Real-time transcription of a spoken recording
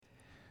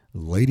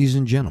Ladies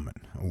and gentlemen,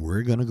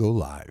 we're going to go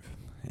live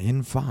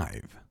in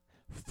 5,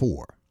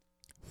 4,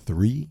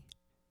 3,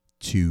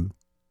 2,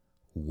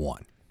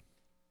 1.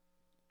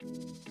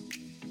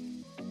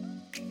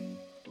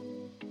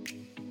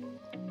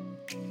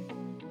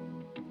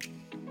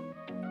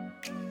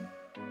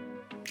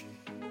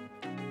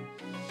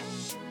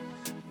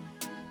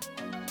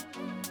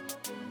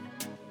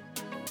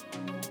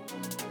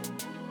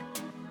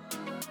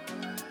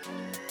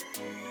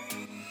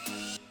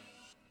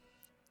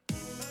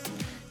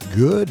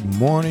 Good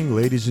morning,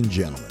 ladies and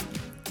gentlemen.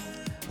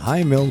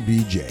 I'm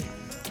LBJ.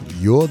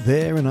 You're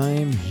there and I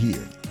am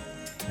here.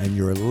 And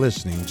you're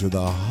listening to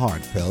the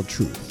Heartfelt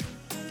Truth.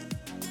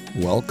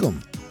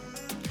 Welcome.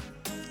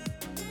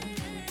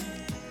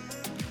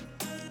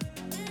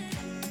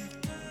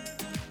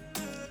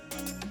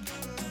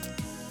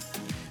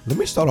 Let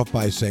me start off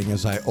by saying,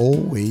 as I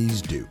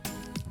always do,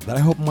 that I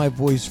hope my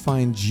voice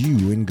finds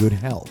you in good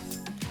health,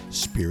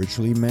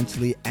 spiritually,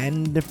 mentally,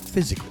 and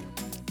physically.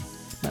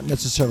 Not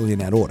necessarily in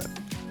that order,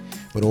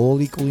 but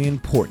all equally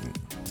important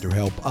to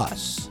help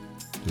us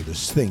through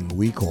this thing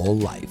we call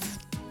life.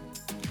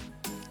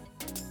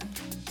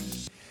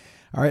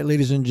 All right,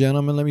 ladies and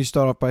gentlemen, let me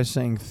start off by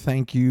saying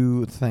thank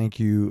you. Thank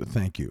you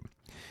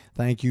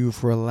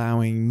for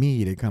allowing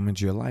me to come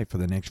into your life for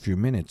the next few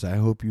minutes. I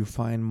hope you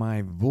find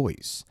my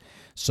voice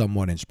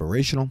somewhat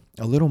inspirational,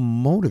 a little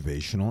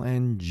motivational,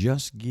 and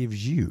just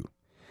gives you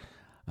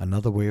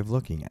another way of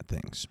looking at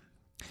things.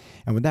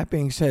 And with that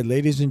being said,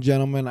 ladies and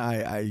gentlemen,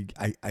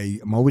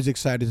 I'm always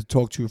excited to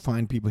talk to you,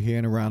 find people here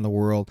and around the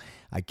world.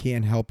 I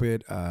can't help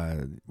it.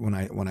 When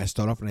I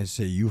start off and I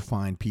say you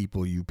find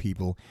people, you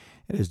people,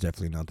 it is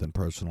definitely nothing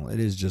personal. It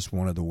is just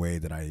one of the way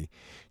that I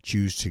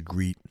choose to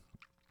greet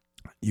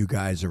you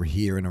guys are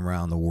here and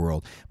around the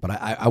world. But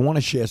I want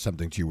to share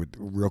something to you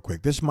real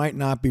quick. This might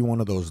not be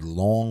one of those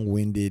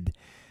long-winded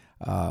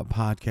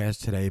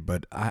podcasts today,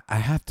 but I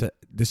have to.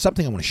 There's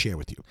something I want to share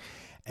with you.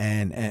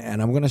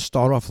 And I'm going to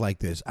start off like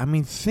this. I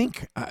mean,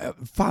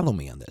 follow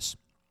me on this.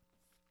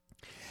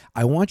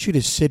 I want you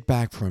to sit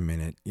back for a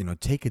minute,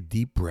 take a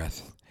deep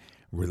breath,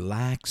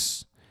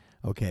 relax.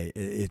 Okay,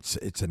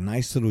 it's a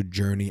nice little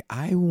journey.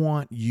 I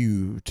want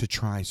you to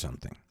try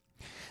something.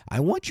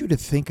 I want you to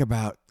think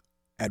about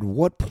at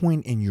what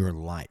point in your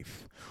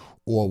life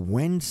or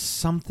when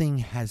something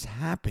has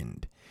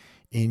happened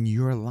in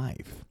your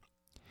life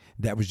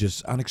that was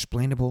just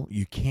unexplainable.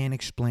 You can't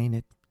explain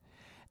it.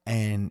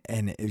 And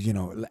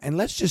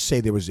let's just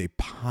say there was a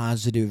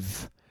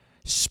positive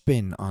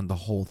spin on the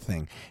whole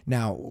thing.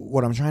 Now,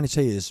 what I'm trying to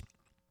say is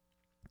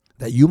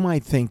that you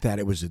might think that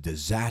it was a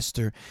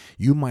disaster.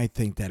 You might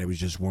think that it was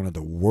just one of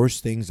the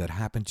worst things that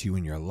happened to you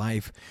in your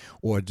life,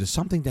 or just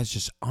something that's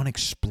just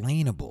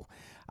unexplainable.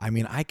 I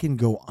mean, I can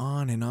go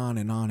on and on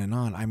and on and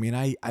on. I mean,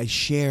 I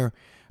share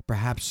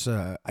perhaps,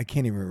 I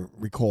can't even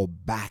recall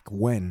back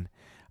when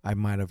I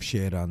might have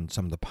shared on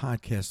some of the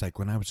podcasts, like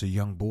when I was a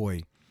young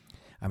boy.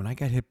 I mean, I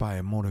got hit by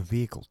a motor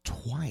vehicle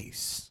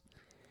twice.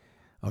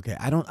 Okay,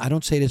 I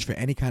don't say this for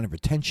any kind of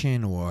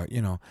attention or,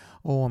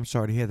 oh, I'm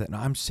sorry to hear that. No,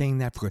 I'm saying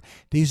that for,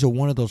 these are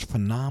one of those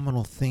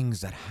phenomenal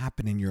things that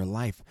happen in your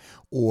life,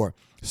 or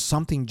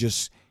something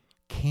just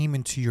came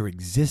into your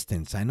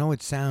existence. I know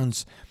it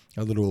sounds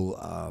a little,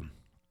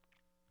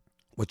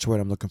 what's the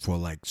word I'm looking for,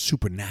 like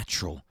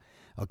supernatural.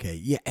 Okay,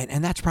 yeah,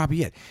 and that's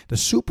probably it. The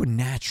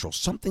supernatural,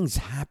 something's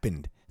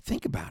happened.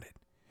 Think about it.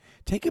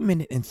 Take a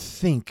minute and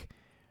think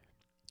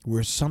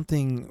where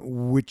something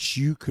which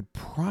you could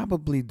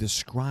probably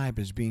describe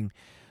as being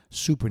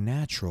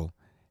supernatural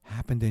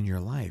happened in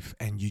your life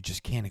and you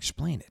just can't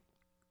explain it.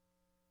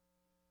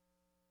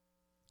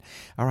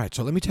 All right,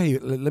 so let me tell you,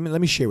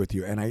 let me share with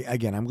you. And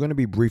I'm going to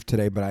be brief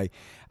today, but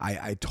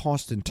I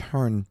tossed and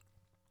turned,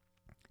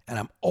 and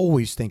I'm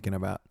always thinking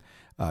about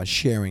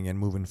sharing and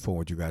moving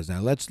forward, you guys. Now,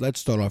 let's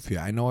start off here.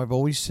 I know I've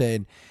always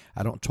said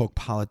I don't talk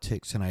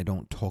politics and I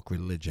don't talk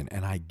religion,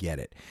 and I get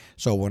it.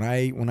 So when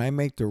I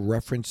make the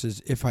references,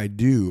 if I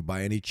do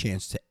by any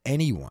chance to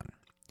anyone,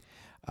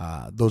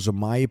 those are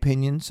my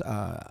opinions.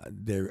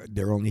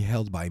 They're only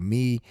held by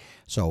me,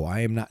 so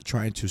I am not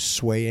trying to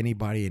sway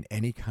anybody in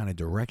any kind of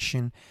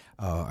direction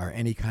or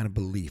any kind of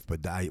belief.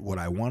 But what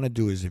I want to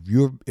do is,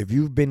 if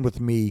you've been with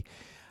me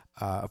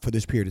for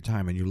this period of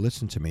time and you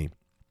listen to me,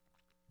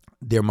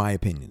 they're my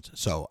opinions.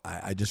 So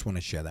I just want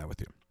to share that with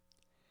you.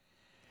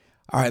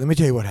 All right, let me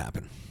tell you what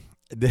happened.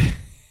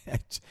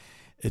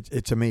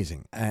 It's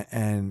amazing.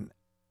 And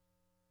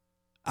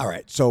all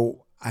right,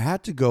 so I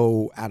had to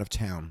go out of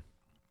town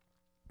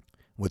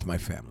with my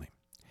family.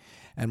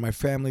 And my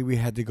family, we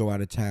had to go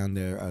out of town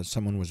there.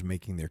 Someone was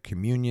making their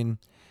communion,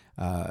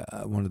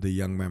 one of the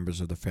young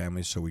members of the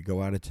family. So we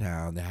go out of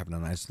town. They're having a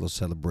nice little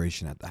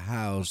celebration at the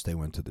house. They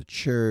went to the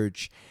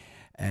church.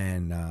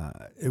 And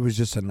it was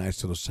just a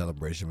nice little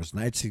celebration. It was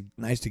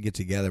nice to get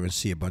together and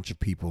see a bunch of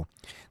people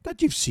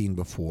that you've seen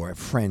before,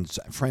 friends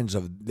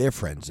of their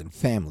friends and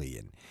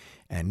family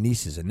and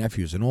nieces and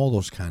nephews and all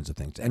those kinds of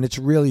things. And it's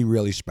really,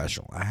 really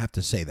special. I have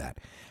to say that.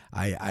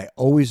 I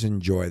always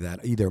enjoy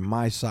that, either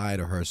my side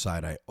or her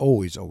side. I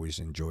always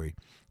enjoy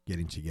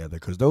getting together,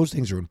 because those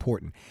things are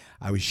important.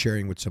 I was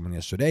sharing with someone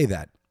yesterday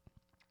that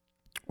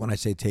when I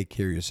say take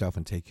care of yourself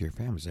and take care of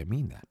your families, I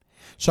mean that.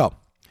 So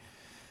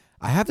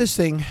I have this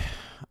thing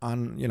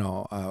on,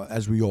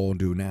 as we all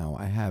do now.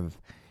 I have,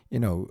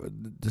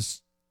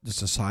 this the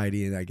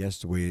society, and I guess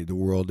the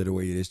world, the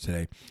way it is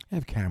today. I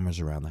have cameras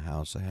around the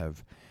house. I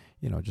have,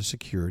 just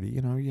security.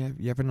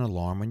 You have an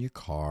alarm on your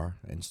car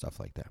and stuff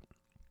like that.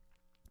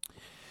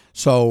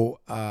 So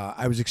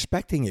I was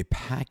expecting a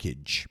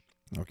package,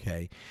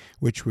 okay,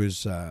 which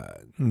was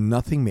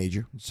nothing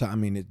major. So I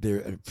mean,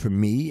 for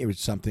me, it was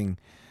something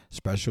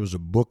special. It was a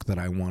book that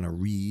I want to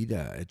read.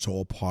 It's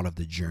all part of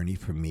the journey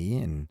for me,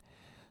 and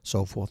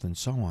so forth and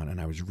so on. And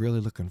I was really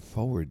looking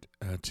forward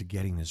to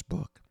getting this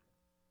book.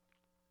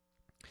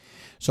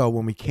 So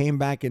when we came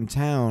back in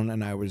town,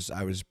 and I was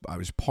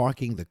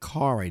parking the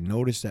car, I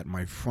noticed at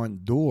my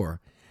front door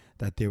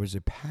that there was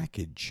a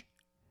package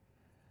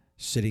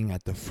sitting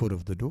at the foot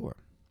of the door.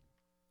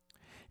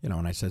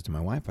 And I said to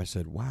my wife, I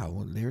said, wow,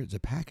 well, there's a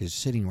package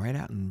sitting right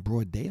out in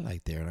broad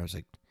daylight there. And I was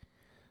like,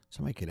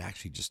 somebody could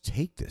actually just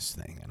take this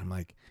thing. And I'm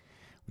like,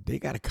 they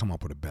got to come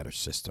up with a better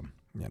system.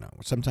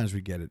 Sometimes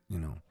we get it,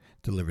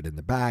 delivered in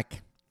the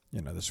back.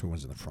 This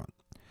one's in the front.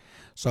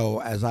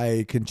 So as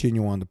I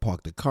continue on to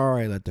park the car,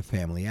 I let the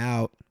family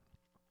out.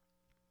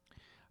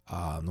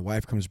 The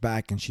wife comes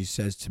back and she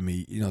says to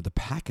me, the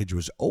package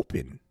was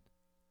open.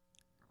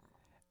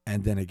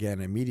 And then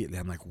again, immediately,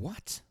 I'm like,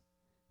 what?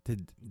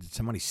 Did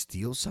somebody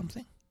steal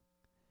something?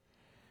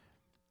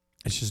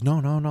 And she says, no.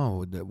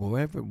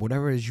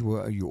 Whatever is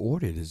you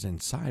ordered is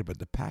inside, but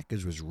the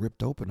package was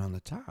ripped open on the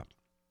top.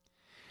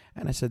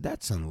 And I said,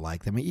 that's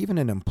unlikely. I mean, even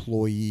an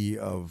employee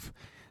of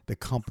the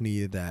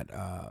company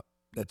that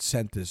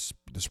sent this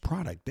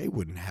product, they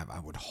wouldn't have,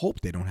 I would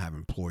hope they don't have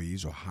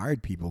employees or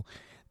hired people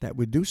that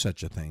would do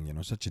such a thing,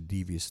 such a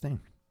devious thing.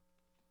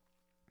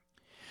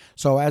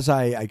 So as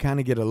I kind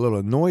of get a little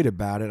annoyed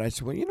about it, I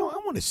said, well, I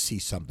want to see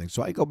something.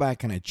 So I go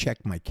back and I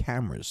check my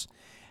cameras.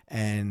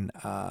 And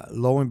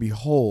lo and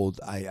behold,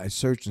 I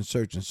search and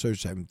search and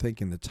search. I'm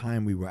thinking the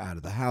time we were out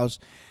of the house,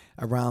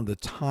 around the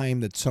time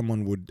that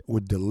someone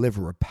would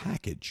deliver a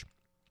package.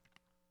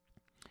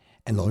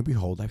 And lo and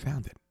behold, I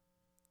found it.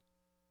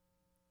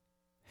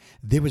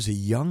 There was a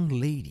young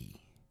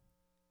lady,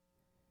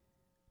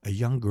 a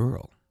young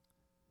girl,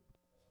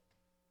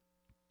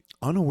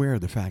 unaware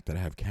of the fact that I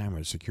have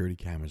security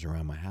cameras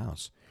around my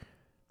house,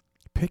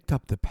 picked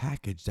up the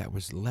package that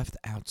was left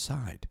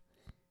outside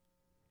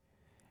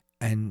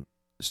and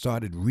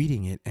started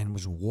reading it and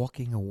was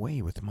walking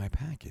away with my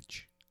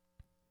package.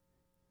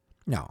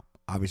 Now,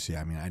 obviously,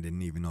 I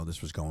didn't even know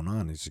this was going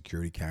on. There's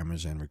security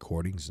cameras and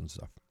recordings and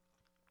stuff.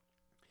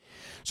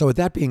 So with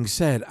that being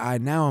said,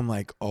 I'm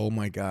like, oh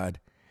my God,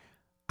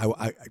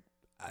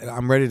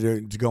 I'm ready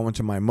to go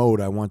into my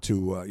mode. I want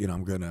to,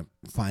 I'm going to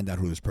find out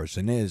who this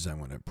person is. I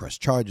want to press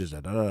charges,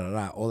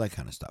 all that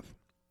kind of stuff.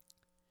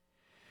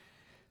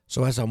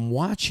 So as I'm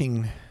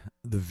watching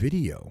the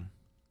video,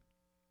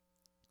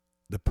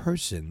 the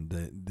person,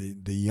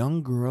 the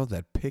young girl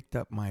that picked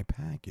up my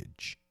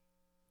package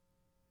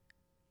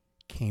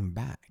came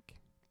back.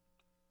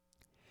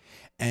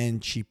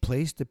 And she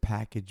placed the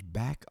package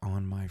back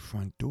on my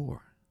front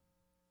door.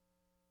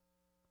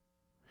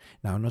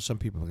 Now, I know some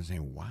people are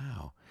saying,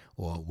 wow,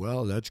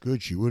 well, that's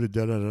good. She would have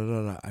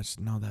da-da-da-da-da. I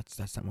said, no, that's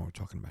not what we're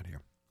talking about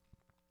here.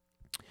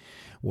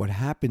 What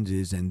happens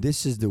is, and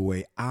this is the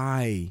way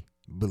I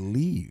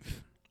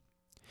believe.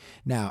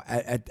 Now,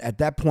 at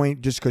that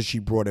point, just because she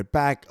brought it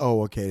back,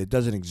 it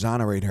doesn't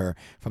exonerate her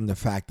from the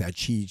fact that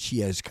she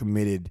has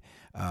committed,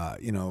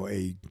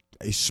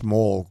 a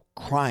small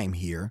crime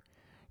here,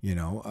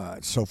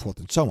 so forth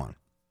and so on.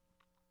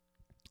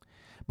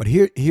 But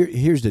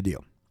here's the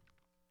deal.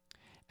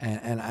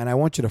 And I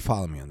want you to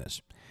follow me on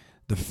this.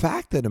 The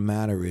fact of the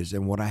matter is,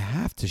 and what I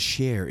have to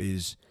share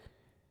is,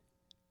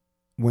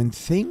 when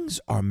things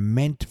are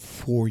meant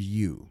for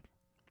you,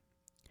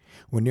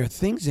 when there are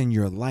things in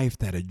your life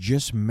that are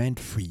just meant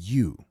for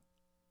you,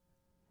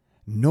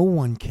 no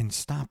one can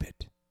stop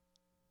it.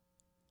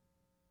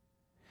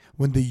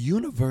 When the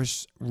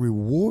universe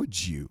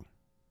rewards you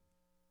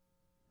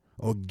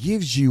or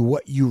gives you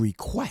what you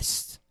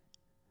request,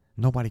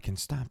 nobody can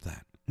stop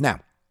that. Now,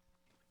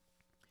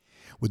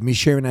 with me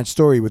sharing that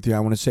story with you, I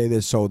want to say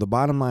this. So the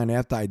bottom line,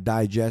 after I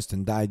digest,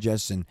 and I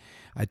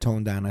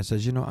tone down, I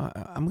says,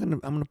 I'm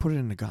gonna put it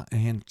in the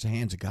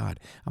hands of God.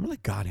 I'm gonna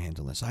let God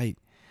handle this. I'm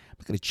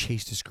not gonna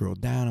chase this girl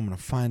down. I'm gonna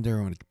find her.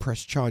 I'm gonna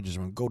press charges.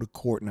 I'm gonna go to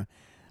court.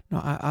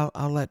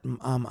 I'll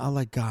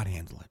let God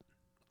handle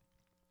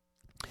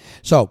it.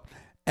 So,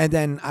 and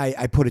then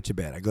I put it to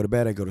bed. I go to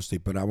bed. I go to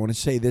sleep. But I want to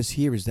say this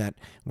here is that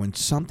when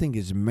something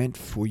is meant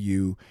for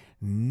you,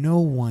 no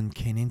one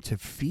can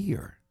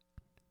interfere.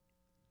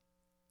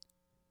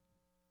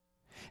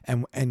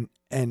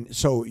 And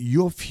so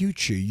your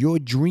future, your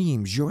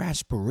dreams, your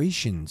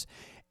aspirations,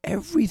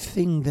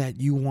 everything that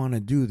you want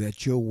to do,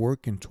 that you're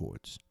working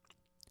towards,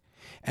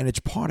 and it's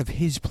part of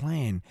His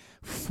plan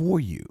for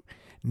you,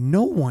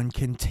 no one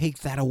can take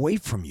that away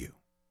from you.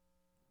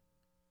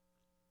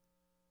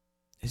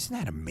 Isn't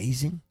that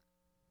amazing?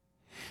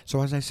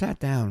 So as I sat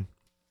down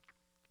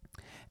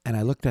and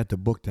I looked at the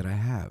book that I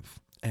have,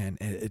 and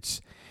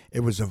it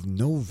was of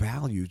no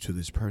value to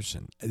this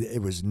person.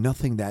 It was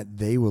nothing that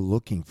they were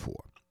looking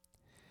for.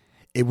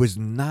 It was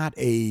not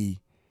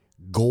a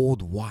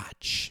gold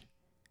watch.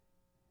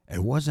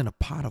 It wasn't a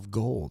pot of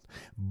gold.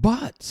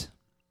 But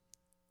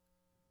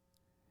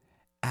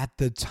at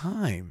the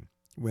time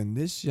when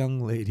this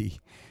young lady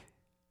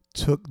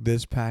took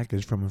this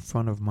package from in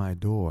front of my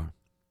door,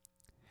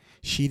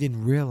 she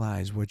didn't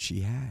realize what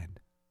she had.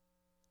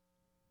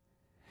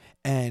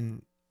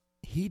 And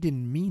he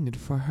didn't mean it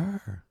for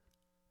her.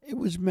 It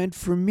was meant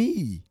for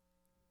me.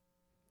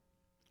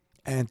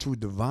 And through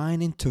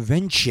divine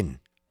intervention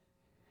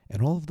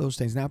and all of those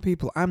things. Now,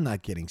 people, I'm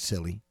not getting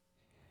silly.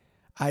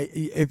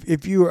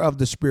 If you are of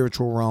the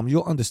spiritual realm,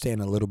 you'll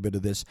understand a little bit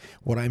of this.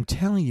 What I'm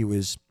telling you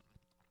is,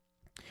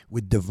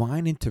 with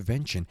divine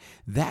intervention,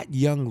 that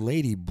young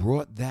lady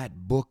brought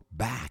that book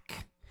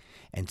back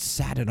and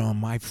sat it on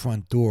my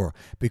front door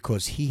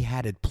because he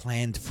had it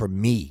planned for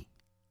me.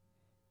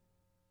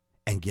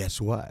 And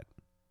guess what?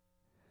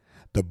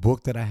 The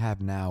book that I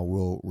have now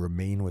will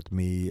remain with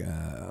me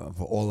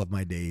for all of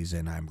my days,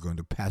 and I'm going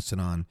to pass it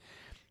on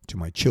to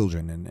my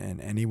children and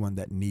anyone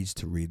that needs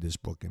to read this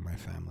book in my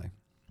family.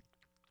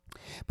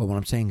 But what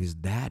I'm saying is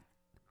that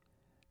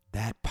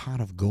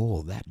pot of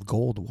gold, that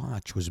gold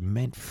watch was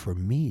meant for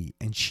me,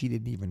 and she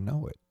didn't even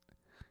know it.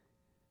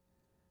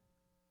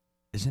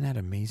 Isn't that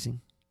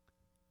amazing?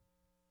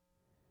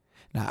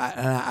 Now,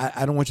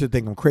 I don't want you to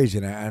think I'm crazy,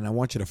 and I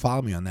want you to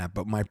follow me on that,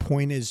 but my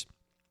point is,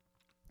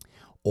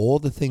 all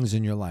the things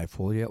in your life,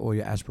 all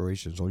your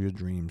aspirations, all your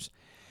dreams,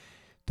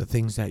 the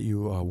things that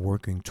you are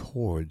working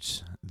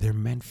towards, they're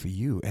meant for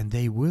you, and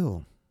they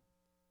will.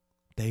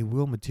 They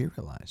will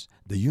materialize.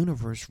 The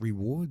universe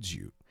rewards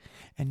you,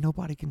 and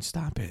nobody can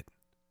stop it.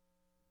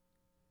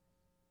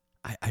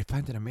 I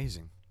find it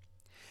amazing.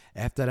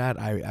 After that,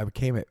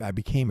 I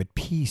became at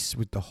peace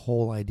with the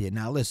whole idea.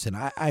 Now, listen,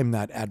 I'm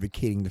not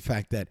advocating the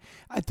fact that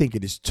I think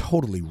it is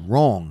totally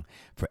wrong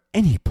for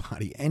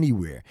anybody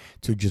anywhere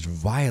to just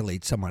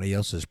violate somebody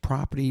else's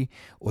property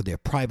or their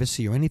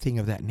privacy or anything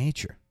of that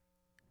nature.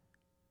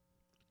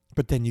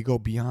 But then you go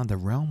beyond the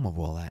realm of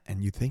all that,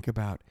 and you think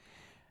about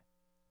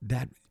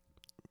that.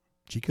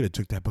 She could have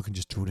took that book and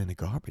just threw it in the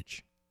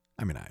garbage.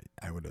 I mean,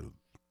 I would have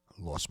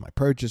lost my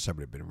purchase. I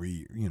would have been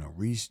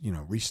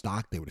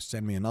restocked. They would have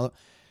sent me another.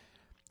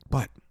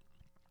 But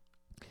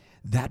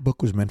that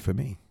book was meant for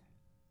me,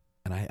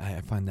 and I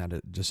find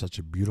that just such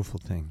a beautiful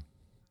thing,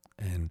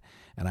 and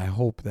I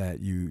hope that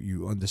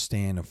you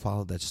understand and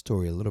follow that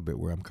story a little bit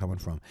where I'm coming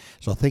from.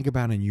 So think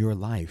about in your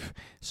life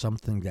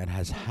something that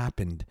has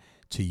happened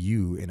to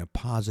you in a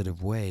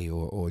positive way,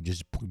 or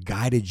just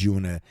guided you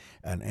in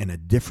a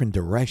different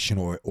direction,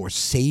 or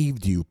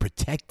saved you,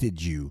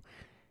 protected you.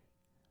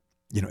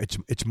 You know,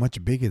 it's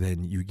much bigger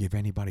than you give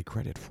anybody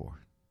credit for.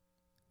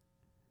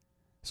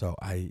 So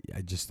I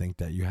just think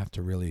that you have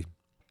to really,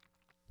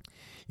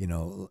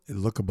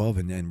 look above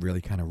and really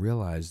kind of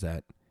realize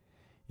that,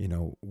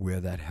 where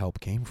that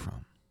help came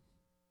from.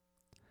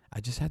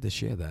 I just had to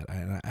share that.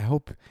 I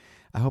hope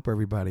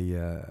everybody,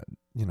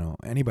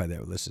 anybody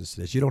that listens to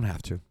this, you don't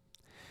have to,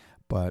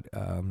 but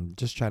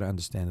just try to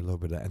understand a little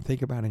bit of that and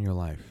think about in your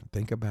life.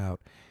 Think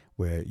about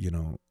where,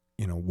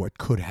 what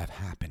could have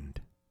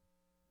happened.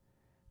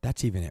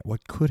 That's even it.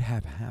 What could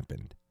have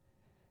happened?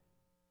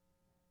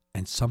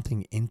 And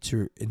something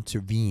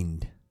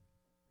intervened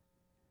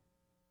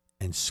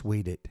and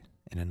swayed it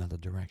in another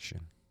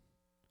direction.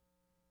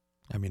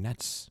 I mean, I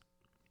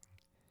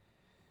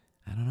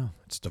don't know.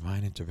 It's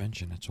divine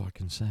intervention. That's all I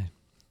can say.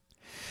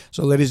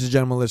 So, ladies and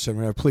gentlemen,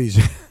 listen, please,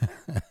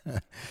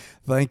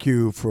 thank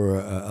you for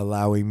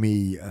allowing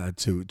me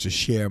to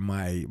share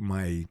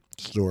my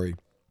story.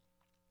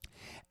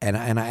 And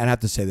I have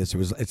to say this: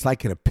 it's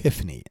like an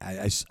epiphany.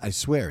 I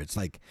swear, it's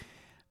like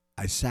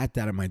I sat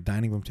down at my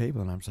dining room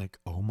table and I was like,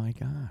 oh my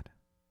God.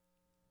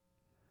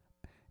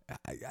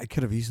 I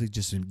could have easily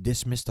just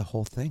dismissed the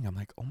whole thing. I'm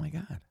like, oh my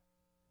God.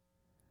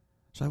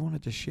 So I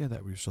wanted to share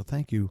that with you. So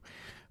thank you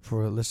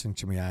for listening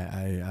to me.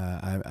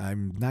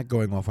 I'm not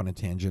going off on a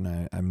tangent.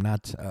 I'm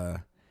not,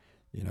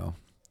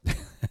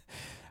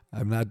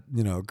 I'm not,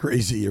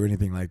 crazy or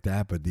anything like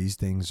that. But these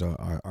things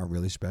are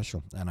really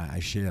special, and I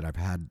shared. I've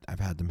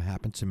had them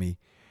happen to me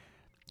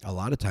a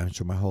lot of times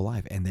through my whole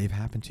life, and they've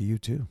happened to you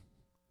too.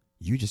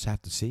 You just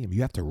have to see them.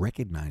 You have to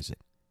recognize it,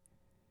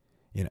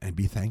 and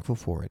be thankful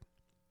for it.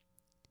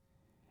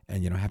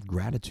 And, have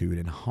gratitude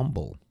and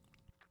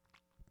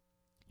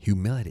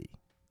humility.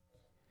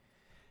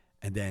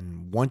 And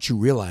then once you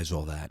realize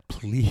all that,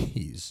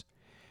 please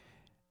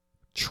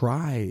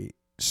try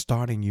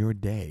starting your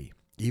day,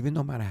 even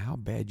no matter how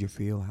bad you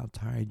feel, how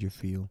tired you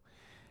feel,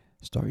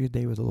 start your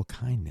day with a little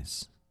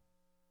kindness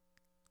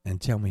and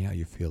tell me how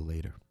you feel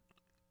later.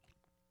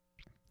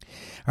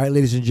 All right,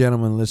 ladies and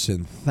gentlemen,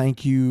 listen,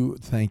 thank you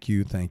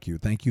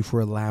for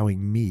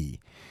allowing me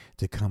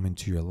to come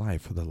into your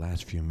life for the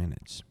last few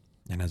minutes.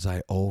 And as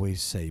I always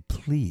say,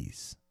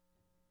 please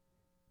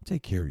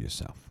take care of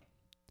yourself.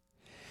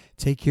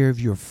 Take care of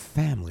your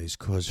families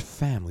because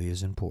family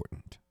is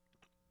important.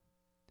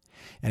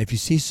 And if you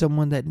see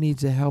someone that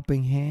needs a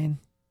helping hand,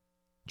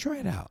 try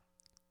it out.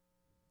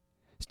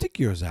 Stick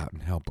yours out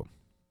and help them.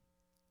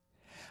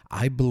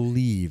 I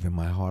believe in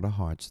my heart of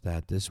hearts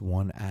that this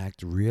one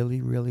act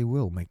really, really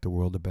will make the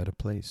world a better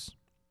place.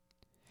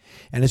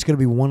 And it's going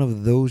to be one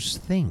of those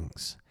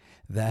things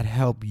that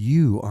help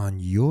you on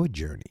your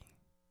journey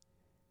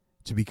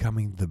to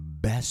becoming the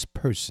best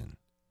person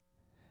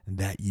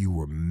that you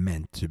were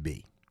meant to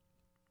be.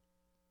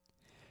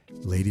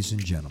 Ladies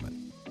and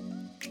gentlemen,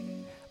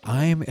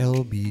 I am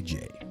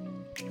LBJ.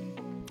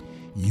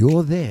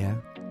 You're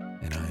there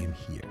and I am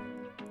here.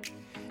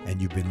 And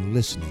you've been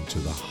listening to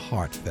The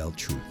Heartfelt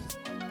Truth.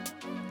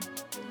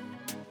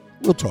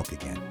 We'll talk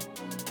again.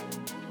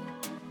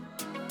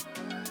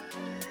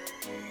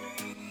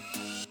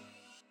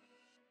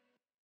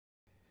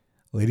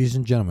 Ladies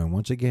and gentlemen,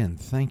 once again,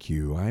 thank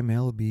you. I'm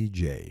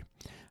LBJ.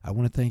 I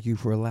want to thank you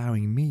for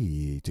allowing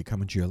me to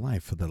come into your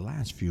life for the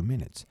last few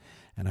minutes.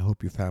 And I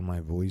hope you found my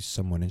voice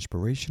somewhat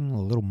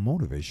inspirational, a little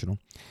motivational,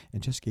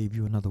 and just gave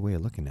you another way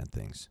of looking at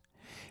things.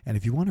 And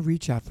if you want to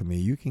reach out for me,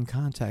 you can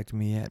contact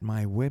me at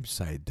my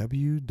website,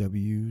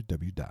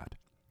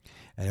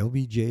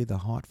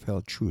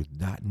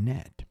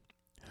 www.lbjtheheartfelttruth.net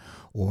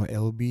or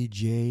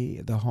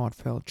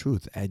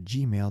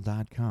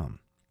lbjtheheartfelttruth@gmail.com.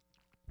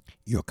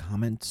 Your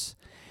comments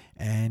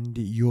and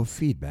your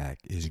feedback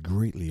is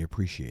greatly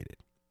appreciated.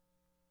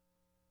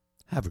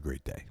 Have a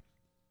great day.